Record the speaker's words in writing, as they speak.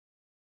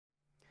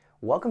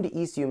Welcome to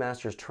ECU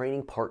Masters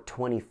Training Part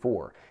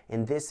 24.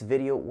 In this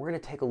video, we're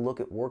going to take a look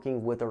at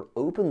working with our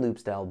open loop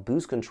style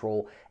boost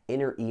control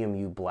in our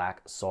EMU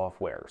Black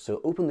software.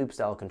 So open loop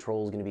style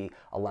control is going to be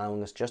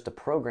allowing us just to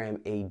program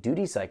a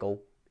duty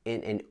cycle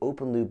in an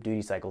open loop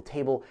duty cycle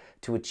table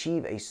to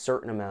achieve a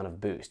certain amount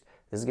of boost.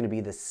 This is going to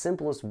be the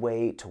simplest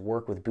way to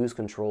work with boost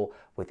control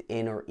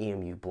within our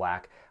EMU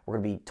Black. We're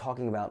going to be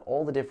talking about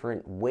all the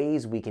different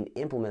ways we can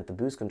implement the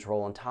boost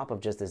control on top of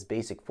just this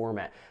basic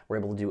format. We're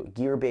able to do it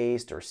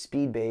gear-based or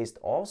speed-based,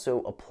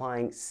 also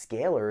applying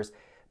scalars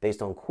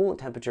based on coolant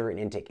temperature and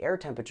intake air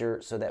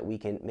temperature so that we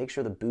can make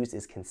sure the boost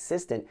is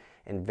consistent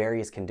in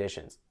various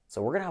conditions.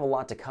 So we're going to have a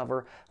lot to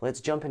cover.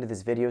 Let's jump into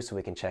this video so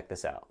we can check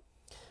this out.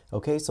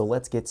 Okay, so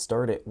let's get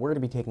started. We're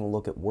going to be taking a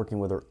look at working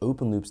with our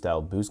open loop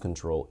style boost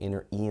control in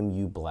our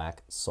EMU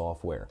Black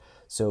software.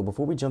 So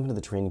before we jump into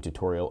the training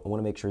tutorial, I want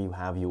to make sure you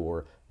have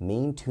your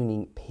main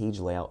tuning page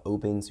layout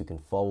open so you can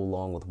follow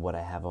along with what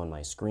I have on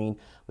my screen.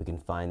 We can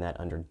find that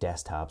under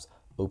desktops,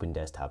 open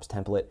desktops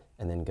template,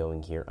 and then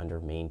going here under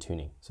main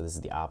tuning. So this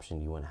is the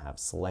option you want to have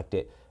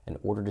selected in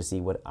order to see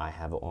what I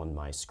have on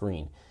my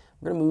screen.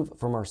 We're going to move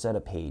from our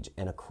setup page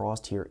and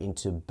across here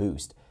into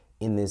boost.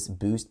 In this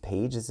boost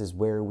page, this is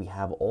where we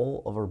have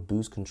all of our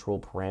boost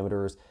control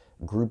parameters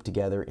grouped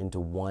together into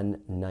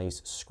one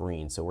nice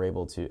screen. So we're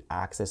able to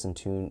access and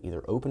tune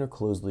either open or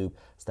closed loop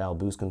style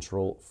boost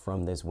control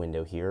from this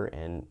window here,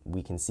 and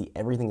we can see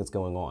everything that's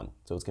going on.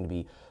 So it's going to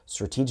be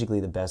strategically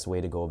the best way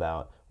to go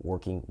about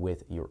working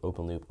with your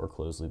open loop or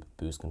closed loop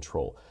boost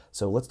control.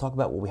 So let's talk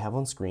about what we have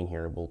on screen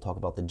here. We'll talk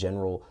about the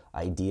general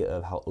idea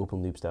of how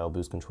open loop style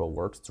boost control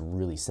works. It's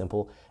really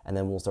simple. And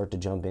then we'll start to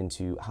jump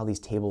into how these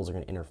tables are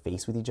going to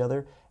interface with each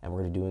other. And we're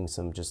going to be doing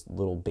some just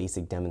little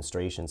basic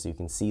demonstrations so you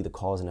can see the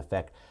cause and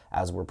effect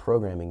as we're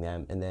programming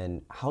them, and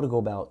then how to go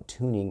about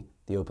tuning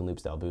the open loop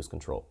style boost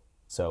control.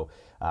 So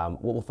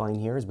what we'll find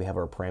here is we have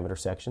our parameter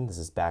section. This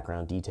is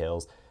background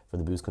details for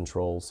the boost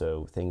control,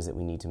 so things that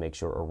we need to make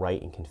sure are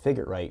right and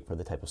configure right for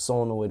the type of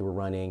solenoid we're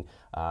running,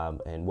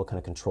 and what kind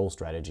of control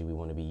strategy we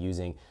want to be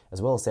using,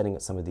 as well as setting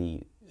up some of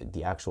the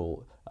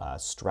actual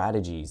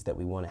strategies that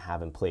we want to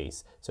have in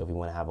place. So if we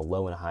want to have a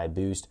low and a high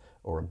boost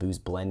or a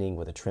boost blending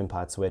with a trim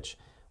pot switch,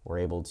 we're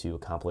able to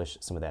accomplish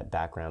some of that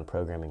background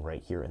programming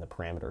right here in the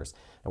parameters.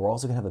 And we're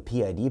also going to have a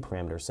PID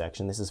parameter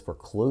section. This is for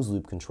closed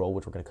loop control,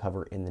 which we're going to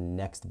cover in the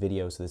next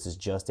video. So this is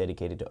just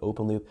dedicated to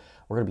open loop.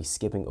 We're going to be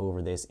skipping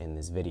over this in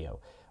this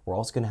video. We're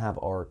also going to have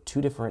our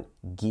two different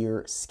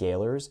gear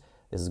scalars.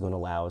 This is going to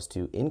allow us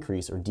to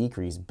increase or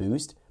decrease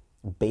boost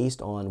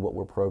based on what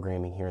we're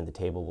programming here in the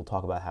table. We'll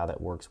talk about how that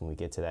works when we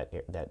get to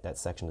that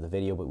section of the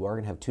video, but we are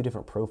going to have two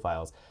different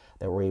profiles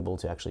that we're able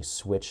to actually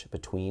switch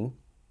between.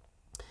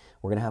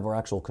 We're going to have our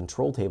actual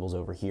control tables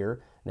over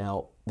here.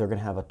 Now, they're going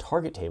to have a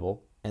target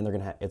table, and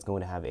it's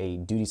going to have a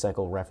duty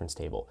cycle reference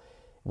table.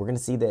 We're going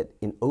to see that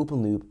in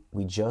open loop,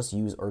 we just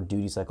use our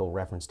duty cycle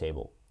reference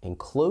table. In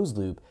closed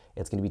loop,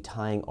 it's going to be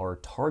tying our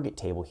target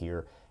table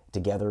here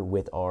together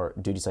with our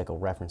duty cycle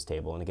reference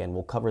table. And again,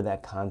 we'll cover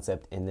that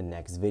concept in the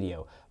next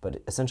video.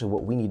 But essentially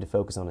what we need to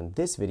focus on in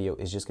this video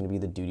is just going to be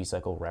the duty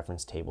cycle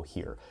reference table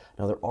here.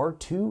 Now, there are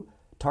two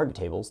target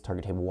tables,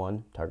 target table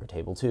 1, target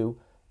table 2,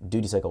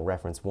 duty cycle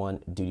reference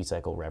 1, duty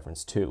cycle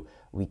reference 2.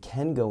 We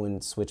can go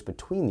and switch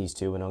between these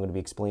two, and I'm going to be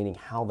explaining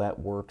how that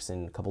works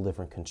in a couple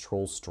different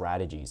control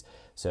strategies.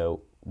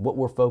 So what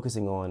we're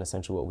focusing on,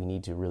 essentially what we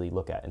need to really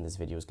look at in this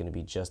video, is going to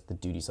be just the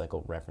duty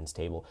cycle reference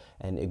table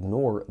and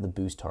ignore the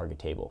boost target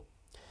table.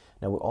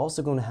 Now we're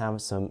also going to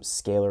have some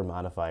scalar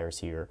modifiers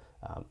here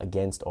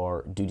against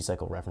our duty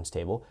cycle reference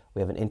table.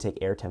 We have an intake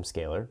air temp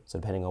scalar, so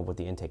depending on what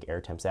the intake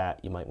air temp's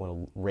at, you might want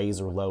to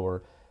raise or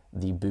lower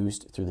the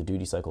boost through the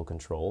duty cycle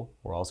control.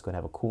 We're also going to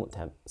have a coolant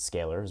temp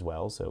scalar as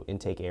well, so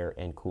intake air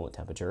and coolant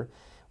temperature.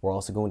 We're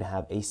also going to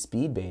have a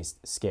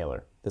speed-based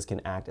scalar. This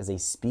can act as a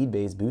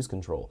speed-based boost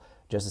control.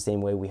 Just the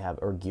same way we have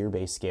our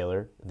gear-based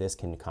scalar, this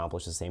can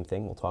accomplish the same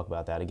thing. We'll talk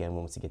about that again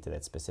once we get to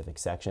that specific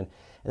section.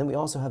 And then we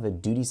also have a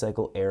duty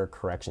cycle air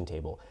correction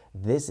table.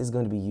 This is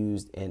going to be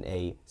used in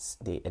a...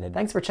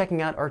 Thanks for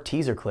checking out our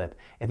teaser clip.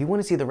 If you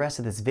want to see the rest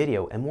of this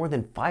video and more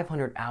than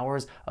 500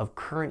 hours of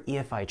current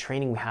EFI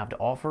training we have to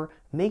offer,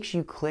 make sure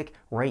you click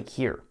right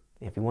here.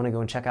 If you want to go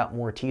and check out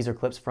more teaser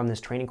clips from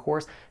this training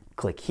course,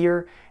 click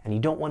here, and you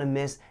don't want to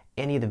miss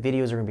any of the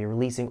videos we're going to be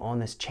releasing on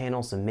this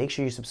channel, so make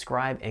sure you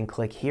subscribe and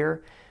click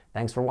here.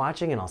 Thanks for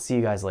watching, and I'll see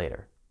you guys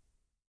later.